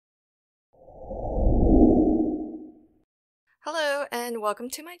Hello and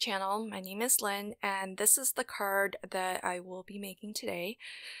welcome to my channel. My name is Lynn and this is the card that I will be making today.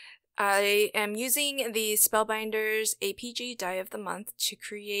 I am using the Spellbinders APG Die of the Month to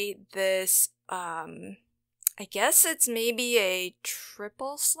create this, I guess it's maybe a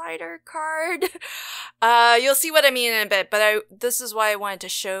triple slider card. You'll see what I mean in a bit, but this is why I wanted to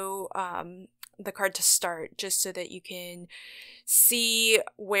show the card to start, just so that you can see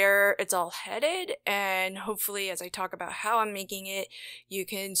where it's all headed, and hopefully as I talk about how I'm making it, you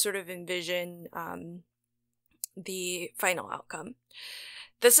can sort of envision the final outcome.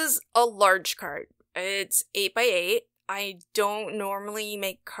 This is a large card. It's 8 by 8. I don't normally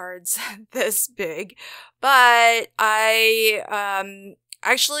make cards this big, but I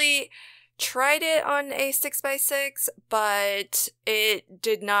actually tried it on a 6 by 6, but it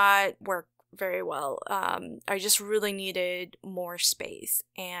did not work very well. I just really needed more space,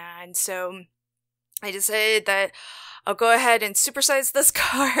 and so I decided that I'll go ahead and supersize this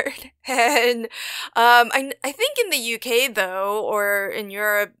card. And I think in the UK though, or in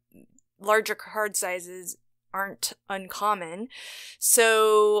Europe, larger card sizes aren't uncommon.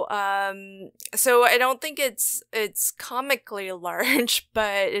 So so I don't think it's comically large,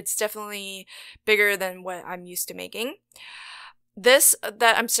 but it's definitely bigger than what I'm used to making. This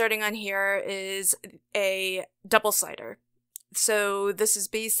that I'm starting on here is a double slider. So this is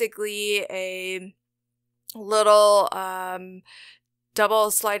basically a little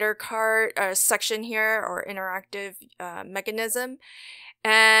double slider card section here, or interactive mechanism.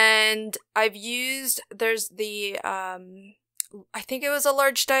 And I've used, there's the I think it was a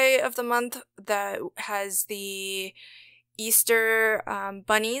large die of the month that has the Easter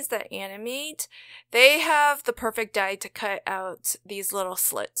bunnies that animate. They have the perfect die to cut out these little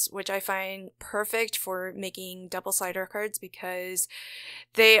slits, which I find perfect for making double slider cards, because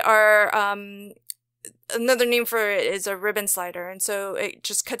they are another name for it is a ribbon slider, and so it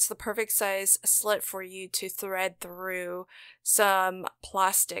just cuts the perfect size slit for you to thread through some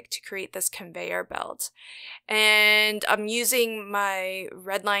plastic to create this conveyor belt. And I'm using my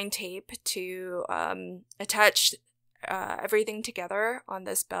red line tape to attach everything together on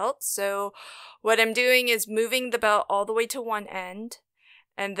this belt. So what I'm doing is moving the belt all the way to one end,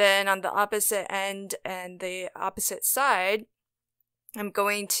 and then on the opposite end and the opposite side, I'm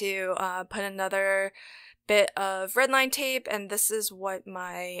going to put another bit of red line tape, and this is what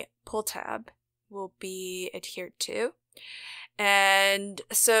my pull tab will be adhered to. And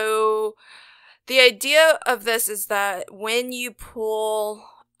so the idea of this is that when you pull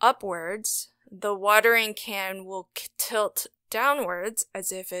upwards, the watering can will tilt downwards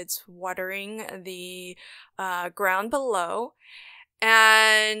as if it's watering the ground below,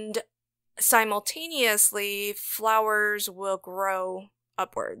 and simultaneously flowers will grow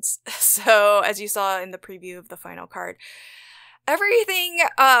upwards. So as you saw in the preview of the final card, everything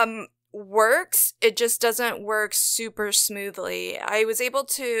works, it just doesn't work super smoothly. I was able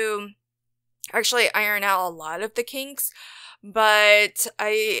to actually iron out a lot of the kinks, but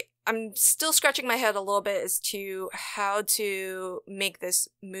I'm still scratching my head a little bit as to how to make this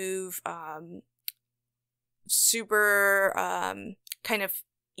move super kind of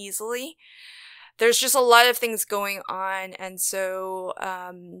easily. There's just a lot of things going on, and so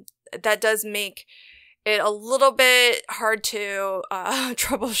that does make it a little bit hard to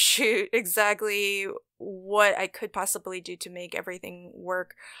troubleshoot exactly what I could possibly do to make everything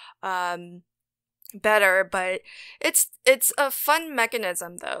work better, but it's a fun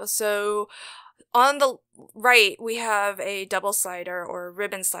mechanism though. So on the right, we have a double slider or a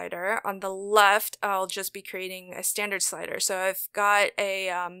ribbon slider. On the left, I'll just be creating a standard slider. So I've got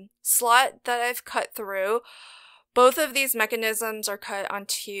a slot that I've cut through. Both of these mechanisms are cut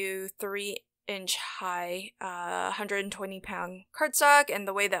onto 3-inch high, 120-pound cardstock, and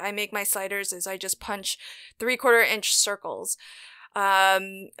the way that I make my sliders is I just punch 3/4-inch circles.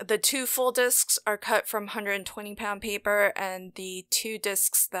 The 2 full discs are cut from 120-pound paper, and the 2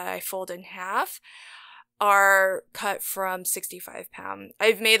 discs that I fold in half are cut from 65-pound.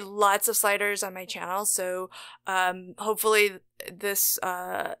 I've made lots of sliders on my channel, so hopefully this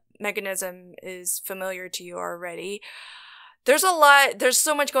mechanism is familiar to you already. There's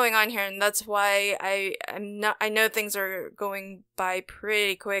so much going on here, and that's why I know things are going by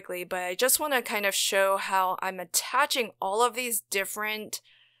pretty quickly, but I just want to kind of show how I'm attaching all of these different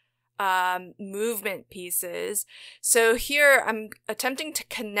movement pieces. So here I'm attempting to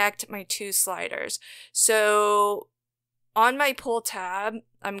connect my 2 sliders. So on my pull tab,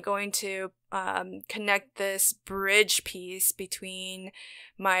 I'm going to connect this bridge piece between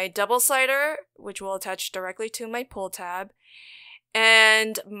my double slider, which will attach directly to my pull tab,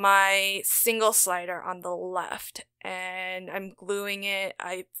 and my single slider on the left, and I'm gluing it.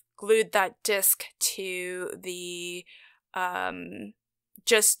 I've glued that disc to the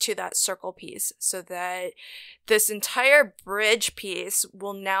just to that circle piece, so that this entire bridge piece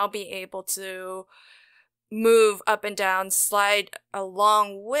will now be able to move up and down, slide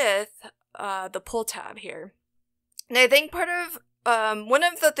along with the pull tab here. And I think part of one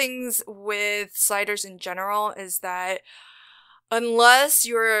of the things with sliders in general is that unless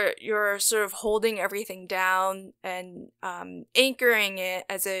you're sort of holding everything down and anchoring it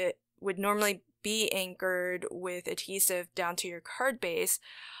as it would normally be anchored with adhesive down to your card base,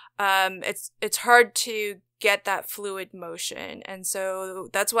 it's hard to get that fluid motion. And so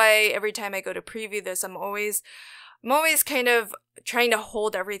that's why every time I go to preview this, I'm always kind of trying to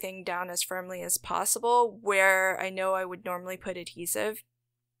hold everything down as firmly as possible where I know I would normally put adhesive.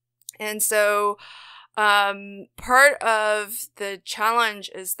 And so part of the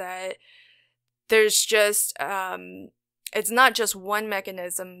challenge is that there's just it's not just one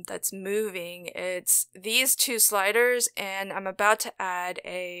mechanism that's moving, it's these two sliders, and I'm about to add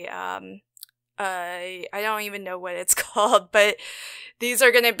a I don't even know what it's called, but these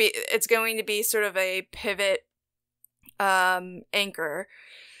are it's going to be sort of a pivot anchor.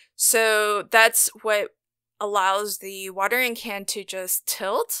 So that's what allows the watering can to just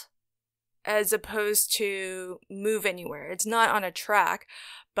tilt as opposed to move anywhere. It's not on a track,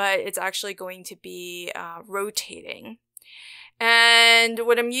 but it's actually going to be rotating. And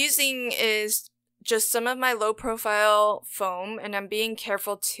what I'm using is just some of my low profile foam, and I'm being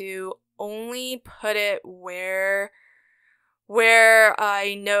careful to only put it where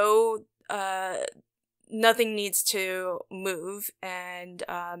I know nothing needs to move and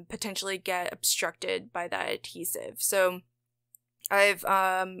potentially get obstructed by that adhesive. So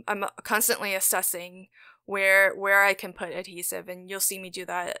I'm constantly assessing where I can put adhesive, and you'll see me do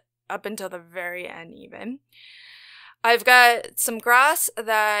that up until the very end even. I've got some grass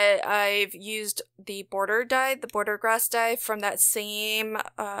that I've used the border grass die from that same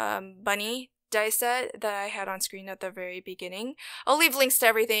bunny die set that I had on screen at the very beginning. I'll leave links to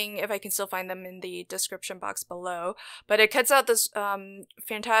everything if I can still find them in the description box below. But it cuts out this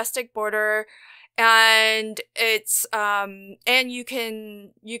fantastic border, and it's and you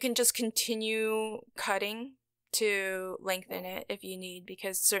can just continue cutting to lengthen it if you need,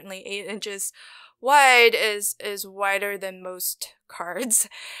 because certainly 8 inches wide is wider than most cards.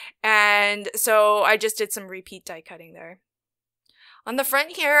 And so I just did some repeat die cutting there. On the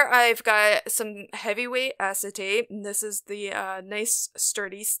front here, I've got some heavyweight acetate. This is the nice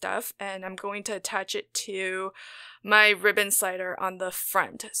sturdy stuff, and I'm going to attach it to my ribbon slider on the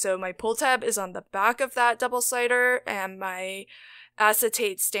front. So my pull tab is on the back of that double slider, and my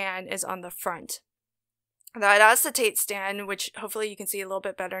acetate stand is on the front. That acetate stand, which hopefully you can see a little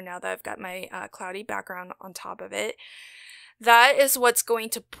bit better now that I've got my cloudy background on top of it, that is what's going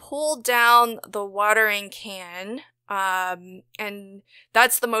to pull down the watering can. And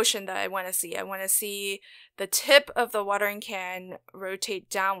that's the motion that I want to see. I want to see the tip of the watering can rotate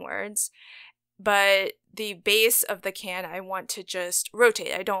downwards, but the base of the can I want to just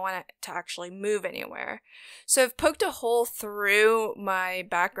rotate. I don't want it to actually move anywhere. So I've poked a hole through my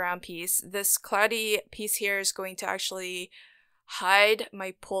background piece. This cloudy piece here is going to actually hide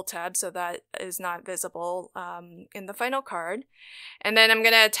my pull tab so that is not visible in the final card. And then I'm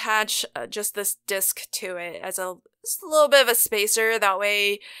going to attach just this disc to it as just a little bit of a spacer. That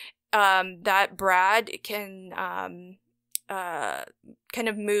way that brad can kind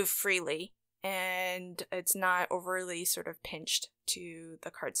of move freely, and it's not overly sort of pinched to the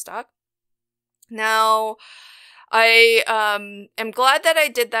cardstock. Now, I am glad that I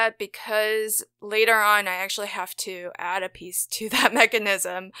did that, because later on I actually have to add a piece to that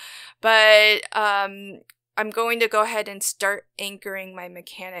mechanism. But I'm going to go ahead and start anchoring my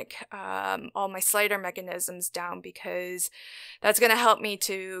mechanic, all my slider mechanisms down, because that's going to help me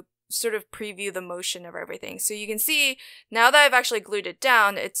to sort of preview the motion of everything. So you can see now that I've actually glued it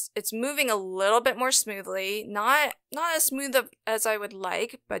down, it's moving a little bit more smoothly. Not as smooth as I would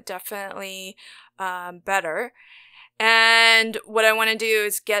like, but definitely better. And what I want to do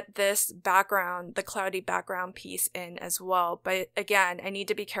is get this background, the cloudy background piece in as well. But again, I need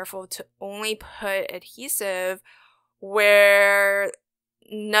to be careful to only put adhesive where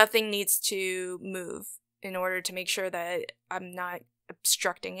nothing needs to move in order to make sure that I'm not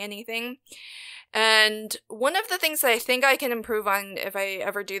obstructing anything. And one of the things that I think I can improve on if I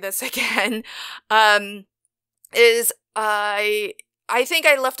ever do this again is I think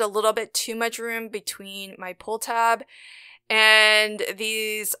I left a little bit too much room between my pull tab and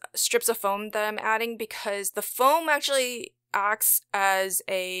these strips of foam that I'm adding, because the foam actually acts as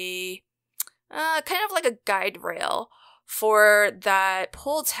a kind of like a guide rail for that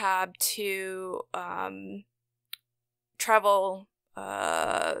pull tab to travel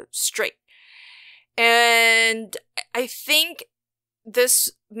straight. And I think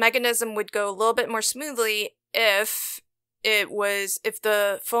this mechanism would go a little bit more smoothly if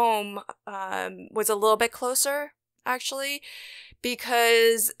the foam was a little bit closer, actually,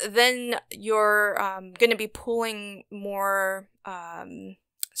 because then you're going to be pulling more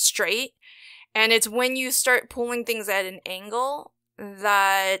straight. And it's when you start pulling things at an angle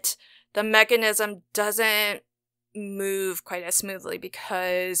that the mechanism doesn't move quite as smoothly,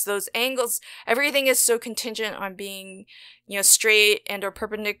 because those angles, everything is so contingent on being, straight and or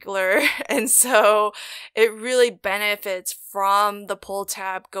perpendicular. And so it really benefits from the pull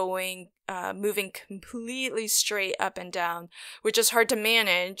tab moving completely straight up and down, which is hard to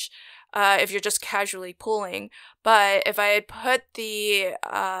manage if you're just casually pulling. But if I had put the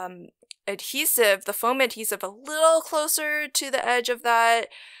foam adhesive a little closer to the edge of that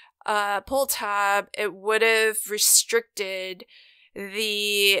pull tab, it would have restricted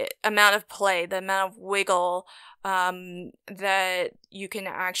the amount of play, the amount of wiggle that you can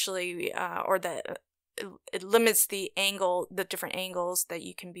actually, or that it limits the different angles that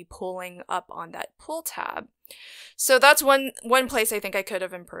you can be pulling up on that pull tab. So that's one place I think I could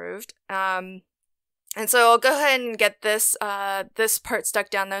have improved. And so I'll go ahead and get this part stuck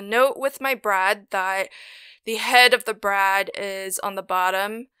down. Now, note with my brad that the head of the brad is on the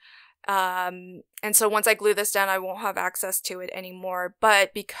bottom. And so once I glue this down, I won't have access to it anymore.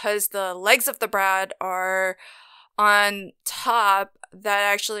 But because the legs of the brad are on top, that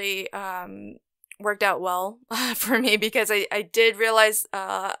actually worked out well for me, because I did realize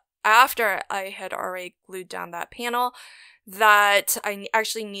after I had already glued down that panel that I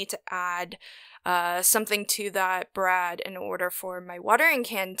actually need to add something to that brad in order for my watering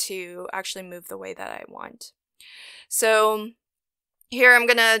can to actually move the way that I want. So here I'm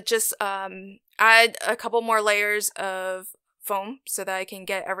gonna just add a couple more layers of foam so that I can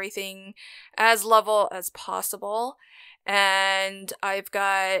get everything as level as possible. And I've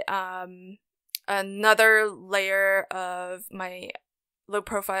got another layer of my low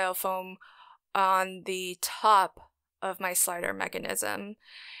profile foam on the top of my slider mechanism.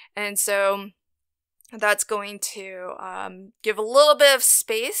 And so that's going to give a little bit of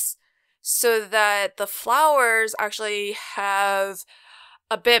space so that the flowers actually have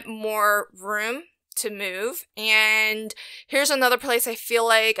a bit more room to move. And here's another place I feel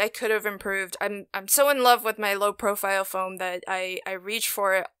like I could have improved. I'm so in love with my low profile foam that I reach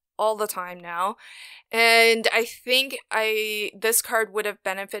for it all the time now. And I think this card would have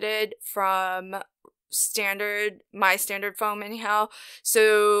benefited from my standard foam anyhow.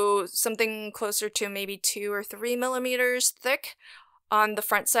 So something closer to maybe 2 or 3 millimeters thick on the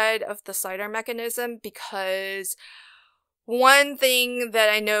front side of the slider mechanism, because one thing that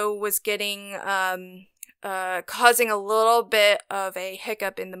I know was getting causing a little bit of a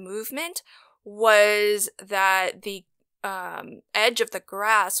hiccup in the movement was that the edge of the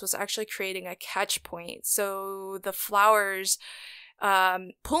grass was actually creating a catch point. So the flowers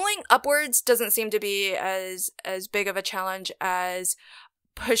pulling upwards doesn't seem to be as big of a challenge as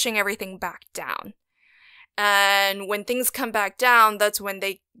pushing everything back down. And when things come back down, that's when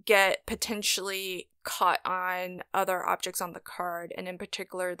they get potentially caught on other objects on the card. And in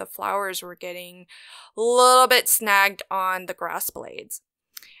particular, the flowers were getting a little bit snagged on the grass blades.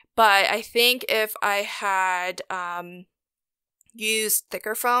 But I think if I had used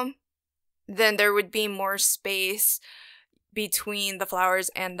thicker foam, then there would be more space between the flowers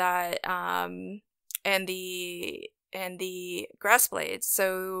and that and the grass blades.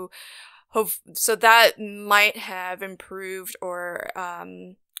 So that might have improved or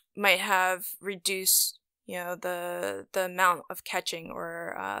might have reduced, the amount of catching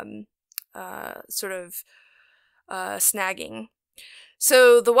or snagging.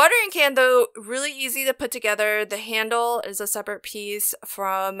 So the watering can, though, really easy to put together. The handle is a separate piece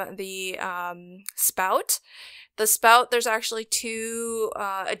from the spout. The spout, there's actually 2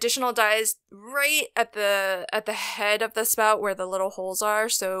 additional dies right at the head of the spout where the little holes are.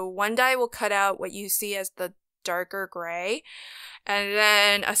 So one die will cut out what you see as the darker gray, and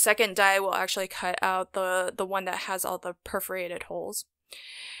then a second die will actually cut out the one that has all the perforated holes.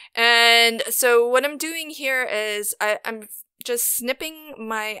 And so what I'm doing here is I'm just snipping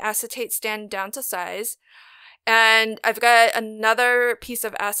my acetate stand down to size. And I've got another piece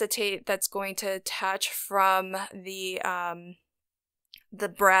of acetate that's going to attach from the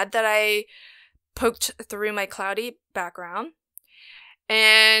brad that I poked through my cloudy background.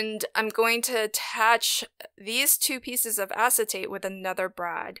 And I'm going to attach these two pieces of acetate with another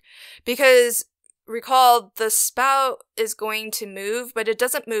brad, because recall the spout is going to move, but it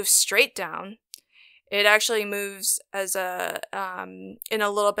doesn't move straight down. It actually moves as a in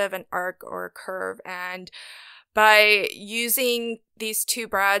a little bit of an arc or a curve. And by using these two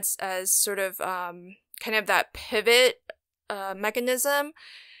brads as sort of kind of that pivot mechanism,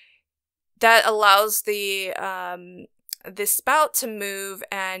 that allows the spout to move,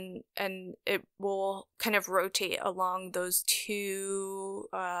 and it will kind of rotate along those two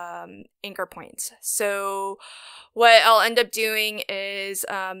anchor points. So what I'll end up doing is,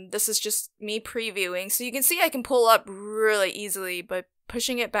 this is just me previewing, so you can see I can pull up really easily, but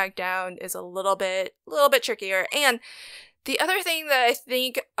pushing it back down is a little bit trickier. And the other thing that I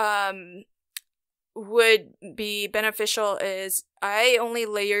think would be beneficial is I only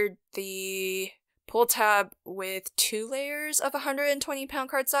layered the pull tab with 2 layers of 120-pound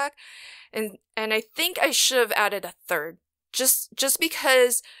cardstock, and I think I should have added a third, just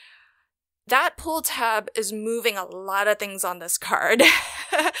because that pull tab is moving a lot of things on this card.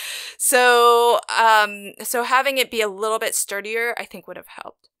 So having it be a little bit sturdier, I think would have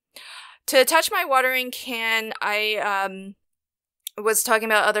helped. To attach my watering can, I was talking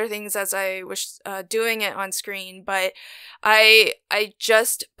about other things as I was doing it on screen, but I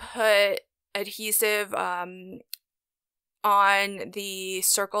just put adhesive on the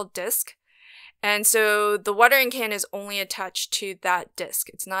circle disc, and so the watering can is only attached to that disc.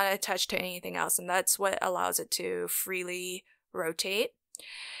 It's not attached to anything else, and that's what allows it to freely rotate.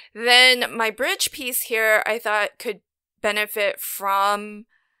 Then my bridge piece here, I thought could benefit from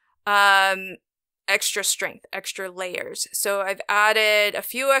extra strength, extra layers. So I've added a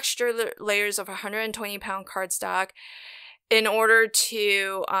few extra layers of 120-pound cardstock in order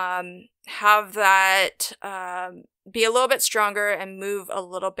to have that be a little bit stronger and move a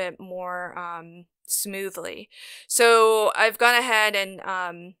little bit more smoothly. So I've gone ahead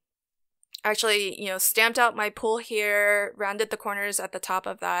and actually, stamped out my pull here, rounded the corners at the top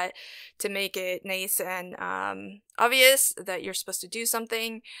of that to make it nice and obvious that you're supposed to do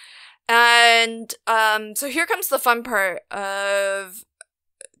something. And so here comes the fun part of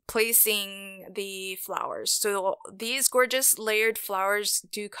placing the flowers. So these gorgeous layered flowers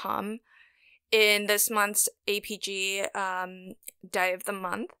do come in this month's APG Die of the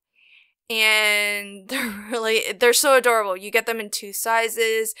Month, and they're so adorable. You get them in 2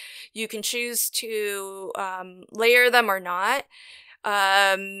 sizes. You can choose to layer them or not.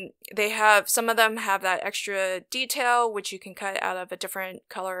 They have, some of them have that extra detail, which you can cut out of a different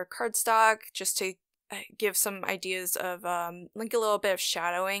color cardstock just to give some ideas of like a little bit of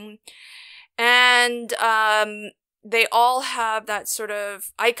shadowing. And they all have that sort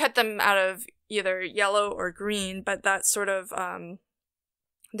of, I cut them out of either yellow or green, but that sort of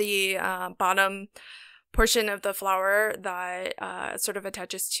the bottom portion of the flower that sort of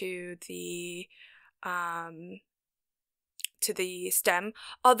attaches to the stem.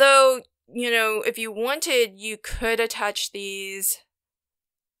 Although, if you wanted, you could attach these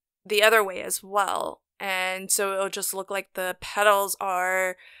the other way as well, and so it'll just look like the petals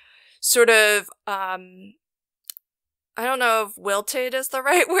are sort of I don't know if wilted is the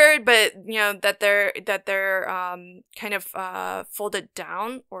right word, but that they're kind of folded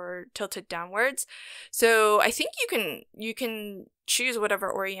down or tilted downwards. So I think you can choose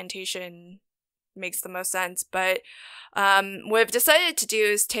whatever orientation makes the most sense. But what I've decided to do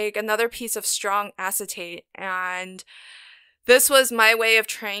is take another piece of strong acetate, and this was my way of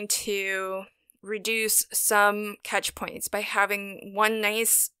trying to reduce some catch points by having one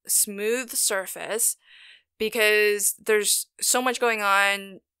nice smooth surface, because there's so much going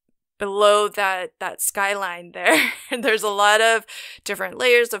on below that skyline there. There's a lot of different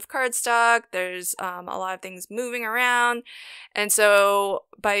layers of cardstock. There's a lot of things moving around. And so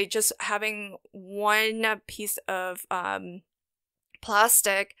by just having one piece of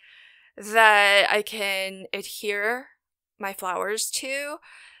plastic that I can adhere my flowers to,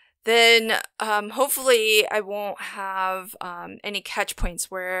 then hopefully I won't have any catch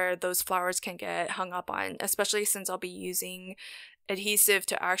points where those flowers can get hung up on, especially since I'll be using adhesive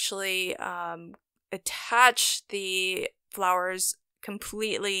to actually attach the flowers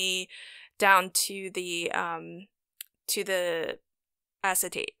completely down to the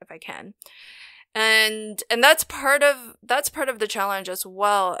acetate if I can. And that's part of the challenge as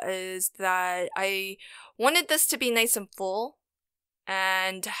well, is that I wanted this to be nice and full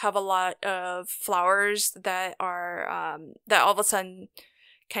and have a lot of flowers that are that all of a sudden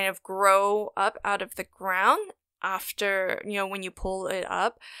kind of grow up out of the ground. after, when you pull it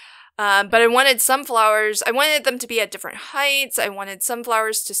up. But I wanted some flowers, I wanted them to be at different heights. I wanted some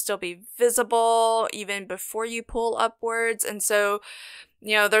flowers to still be visible even before you pull upwards. And so,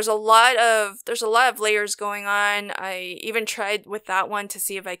 there's a lot of layers going on. I even tried with that one to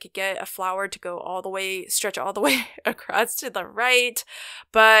see if I could get a flower to go stretch all the way across to the right.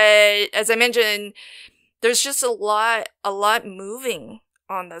 But as I mentioned, there's just a lot moving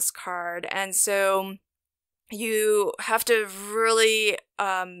on this card. And so you have to really,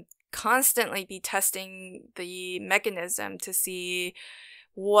 constantly be testing the mechanism to see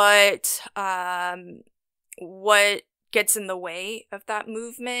what gets in the way of that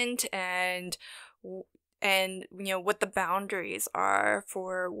movement, and what the boundaries are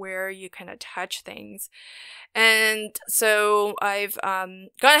for where you can attach things. And so I've gone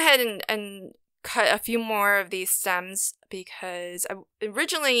ahead and cut a few more of these stems, because I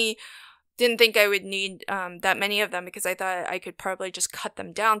originally didn't think I would need that many of them, because I thought I could probably just cut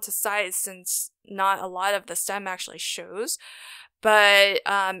them down to size since not a lot of the stem actually shows. But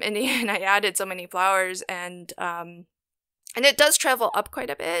in the end, I added so many flowers, and it does travel up quite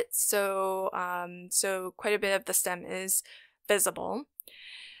a bit, so quite a bit of the stem is visible.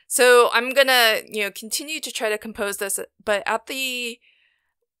 So I'm gonna continue to try to compose this, but at the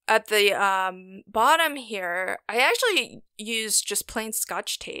bottom here, I actually used just plain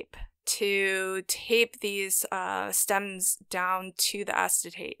Scotch tape to tape these stems down to the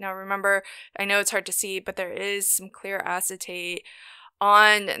acetate. Now remember, I know it's hard to see, but there is some clear acetate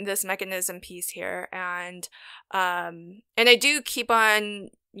on this mechanism piece here, and I do keep on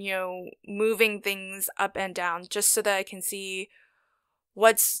moving things up and down just so that I can see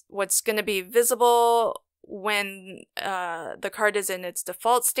what's going to be visible when the card is in its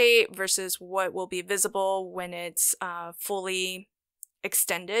default state versus what will be visible when it's fully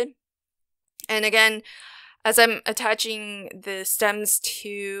extended. And again, as I'm attaching the stems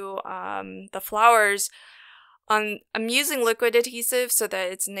to the flowers, I'm using liquid adhesive so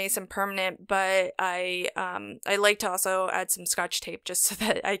that it's nice and permanent, but I like to also add some Scotch tape just so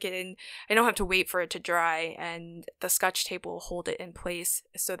that I don't have to wait for it to dry, and the Scotch tape will hold it in place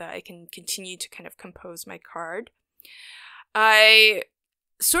so that I can continue to kind of compose my card. I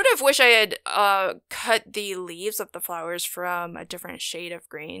sort of wish I had cut the leaves of the flowers from a different shade of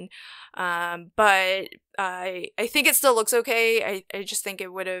green, but I think it still looks okay. I just think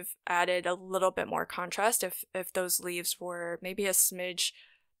it would have added a little bit more contrast if those leaves were maybe a smidge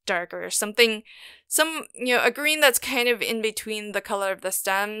darker, a green that's kind of in between the color of the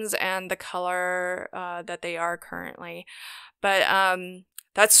stems and the color that they are currently. But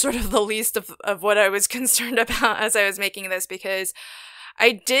that's sort of the least of what I was concerned about as I was making this, because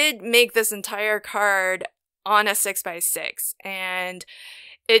I did make this entire card on a 6x6, and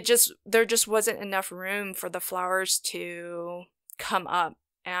there just wasn't enough room for the flowers to come up,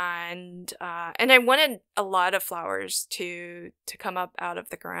 and I wanted a lot of flowers to come up out of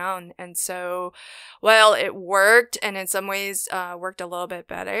the ground. And so while it worked, and in some ways worked a little bit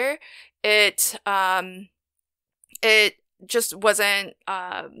better, it just wasn't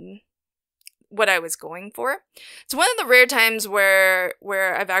what I was going for. It's one of the rare times where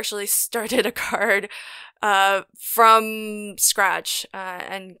I've actually started a card from scratch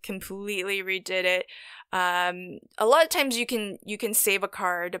and completely redid it. A lot of times you can save a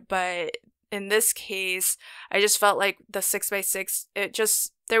card, but in this case, I just felt like the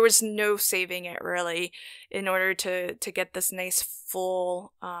 6x6, there was no saving it really in order to get this nice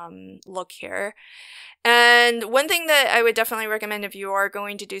full look here. And one thing that I would definitely recommend if you are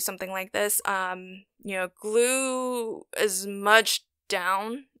going to do something like this, glue as much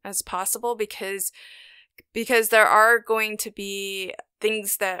down as possible, because there are going to be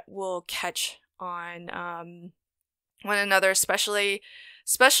things that will catch on one another, especially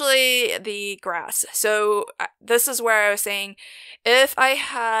the grass. So this is where I was saying, if I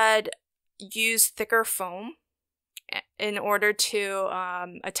had used thicker foam in order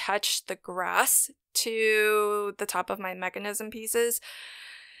to attach the grass to the top of my mechanism pieces,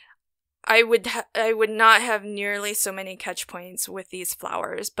 I would not have nearly so many catch points with these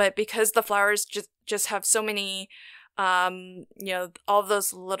flowers. But because the flowers just have so many, all of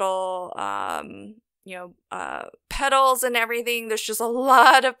those little, petals and everything, there's just a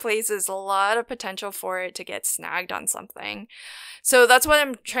lot of places, a lot of potential for it to get snagged on something. So that's what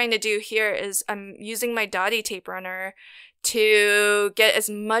I'm trying to do here, is I'm using my dotty tape runner to get as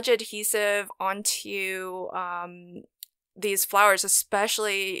much adhesive onto these flowers,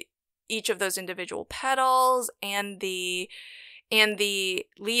 especially each of those individual petals and the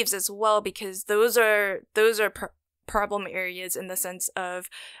leaves as well, because those are problem areas in the sense of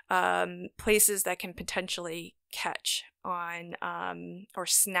places that can potentially catch on or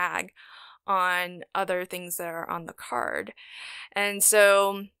snag on other things that are on the card. And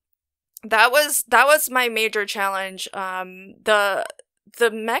so that was my major challenge. The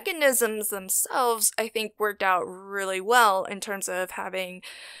mechanisms themselves, I think, worked out really well in terms of having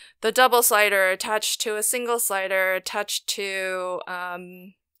the double slider attached to a single slider attached to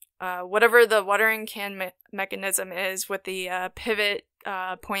whatever the watering can mechanism is with the pivot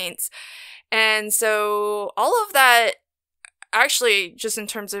points. And so all of that, actually, just in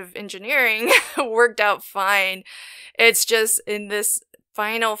terms of engineering, worked out fine. It's just in this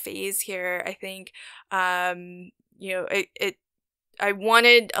final phase here, I think, I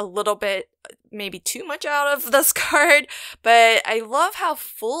wanted a little bit, maybe too much out of this card, but I love how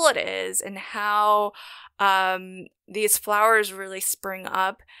full it is and how these flowers really spring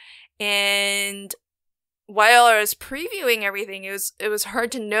up. And while I was previewing everything, it was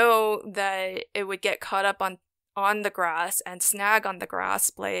hard to know that it would get caught up on the grass and snag on the grass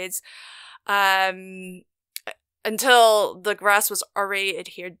blades until the grass was already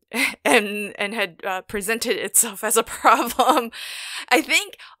adhered and had presented itself as a problem. I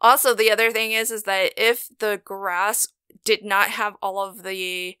think also the other thing is that if the grass did not have all of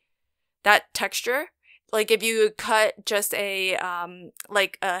that texture, like if you cut just a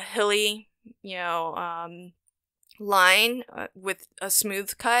like a hilly, line with a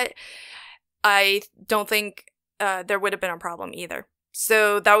smooth cut, I don't think there would have been a problem either.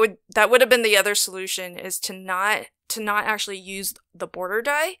 So that would have been the other solution, is to not actually use the border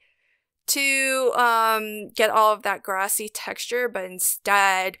die to get all of that grassy texture, but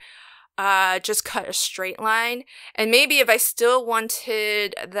instead just cut a straight line. And maybe if I still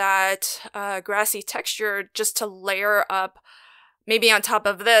wanted that grassy texture, just to layer up, maybe on top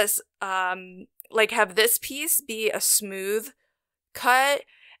of this, like have this piece be a smooth cut,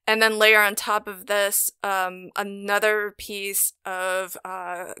 and then layer on top of this another piece of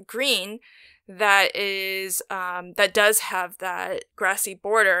green that is that does have that grassy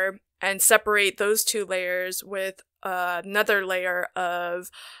border, and separate those two layers with another layer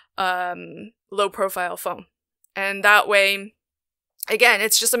of low profile foam. And that way, again,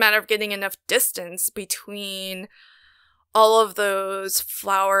 it's just a matter of getting enough distance between all of those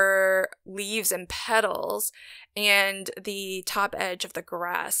flower leaves and petals and the top edge of the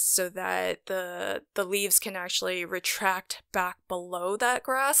grass, so that the leaves can actually retract back below that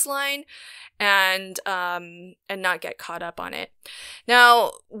grass line and not get caught up on it.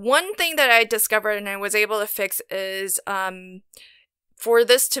 Now, one thing that I discovered and I was able to fix is for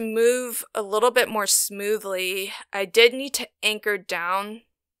this to move a little bit more smoothly, I did need to anchor down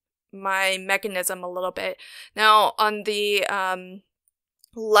my mechanism a little bit. Now, on the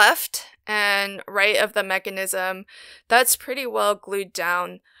left and right of the mechanism, that's pretty well glued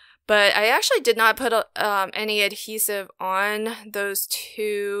down, but I actually did not put any adhesive on those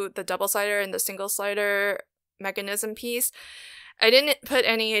two, the double slider and the single slider mechanism piece. I didn't put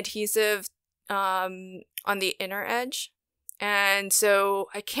any adhesive on the inner edge, and so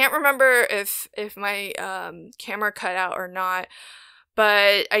I can't remember if my camera cut out or not,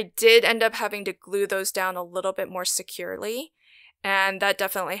 but I did end up having to glue those down a little bit more securely, and that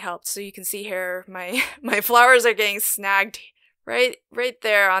definitely helped. So you can see here my flowers are getting snagged right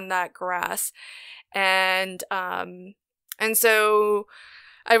there on that grass. And so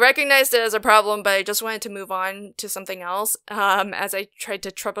I recognized it as a problem, but I just wanted to move on to something else as I tried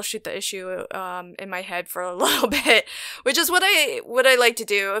to troubleshoot the issue in my head for a little bit, which is what I like to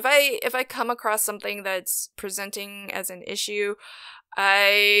do. If I come across something that's presenting as an issue,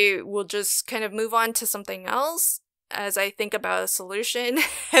 I will just kind of move on to something else as I think about a solution,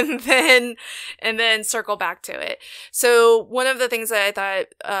 and then circle back to it. So one of the things that I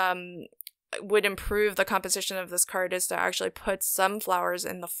thought would improve the composition of this card is to actually put some flowers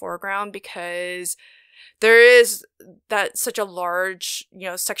in the foreground, because there is such a large,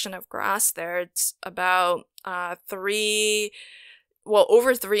 section of grass there. It's about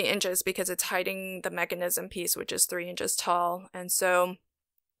over 3 inches, because it's hiding the mechanism piece, which is 3 inches tall. And so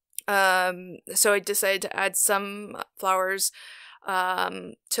I decided to add some flowers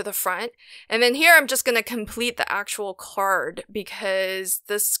to the front. And then here I'm just going to complete the actual card, because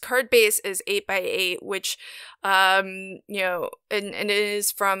this card base is 8x8, which, and it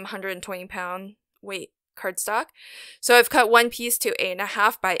is from 120 pound weight cardstock. So I've cut one piece to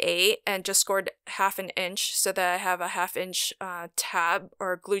 8.5 by 8 and just scored 1/2 inch so that I have a 1/2 inch tab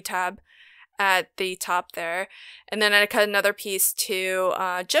or glue tab at the top there. And then I cut another piece to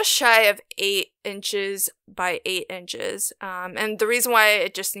just shy of 8 inches by 8 inches. And the reason why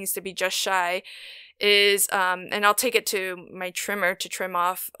it just needs to be just shy is, and I'll take it to my trimmer to trim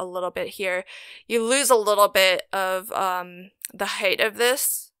off a little bit here, you lose a little bit of the height of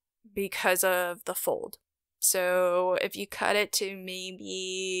this because of the fold. So if you cut it to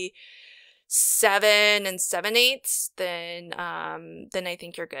maybe 7 7/8, then I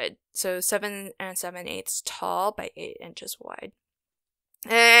think you're good. So 7 7/8 tall by 8 inches wide.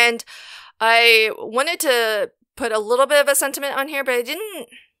 And I wanted to put a little bit of a sentiment on here, but I didn't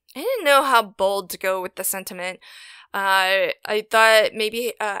know how bold to go with the sentiment. I thought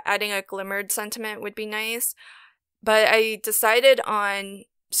maybe adding a glimmered sentiment would be nice, but I decided on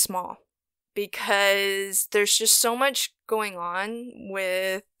small because there's just so much going on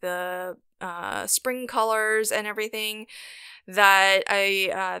with the spring colors and everything that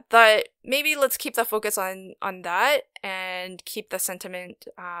I thought maybe let's keep the focus on that and keep the sentiment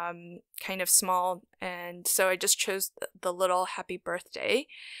kind of small. And so I just chose the little happy birthday.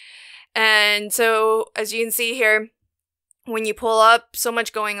 And so as you can see here, when you pull up, so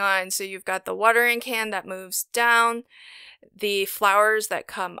much going on. So you've got the watering can that moves down, the flowers that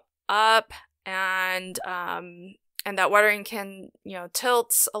come up, and that watering can, you know,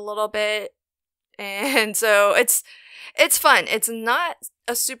 tilts a little bit. And so it's fun. It's not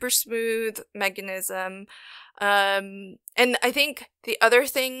a super smooth mechanism. And I think the other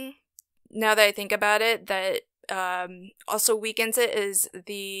thing, now that I think about it, that also weakens it is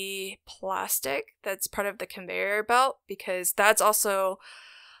the plastic that's part of the conveyor belt, because that's also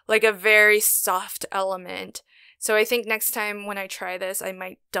like a very soft element. So I think next time when I try this, I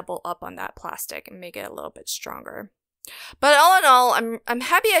might double up on that plastic and make it a little bit stronger. But all in all, I'm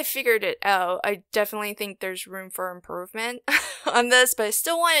happy I figured it out. I definitely think there's room for improvement on this, but I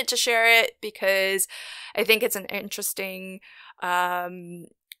still wanted to share it because I think it's an interesting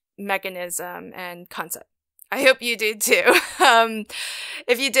mechanism and concept. I hope you did too.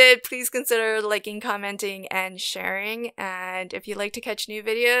 If you did, please consider liking, commenting, and sharing. And if you'd like to catch new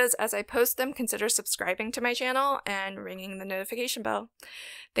videos as I post them, consider subscribing to my channel and ringing the notification bell.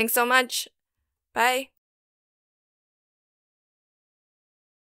 Thanks so much. Bye.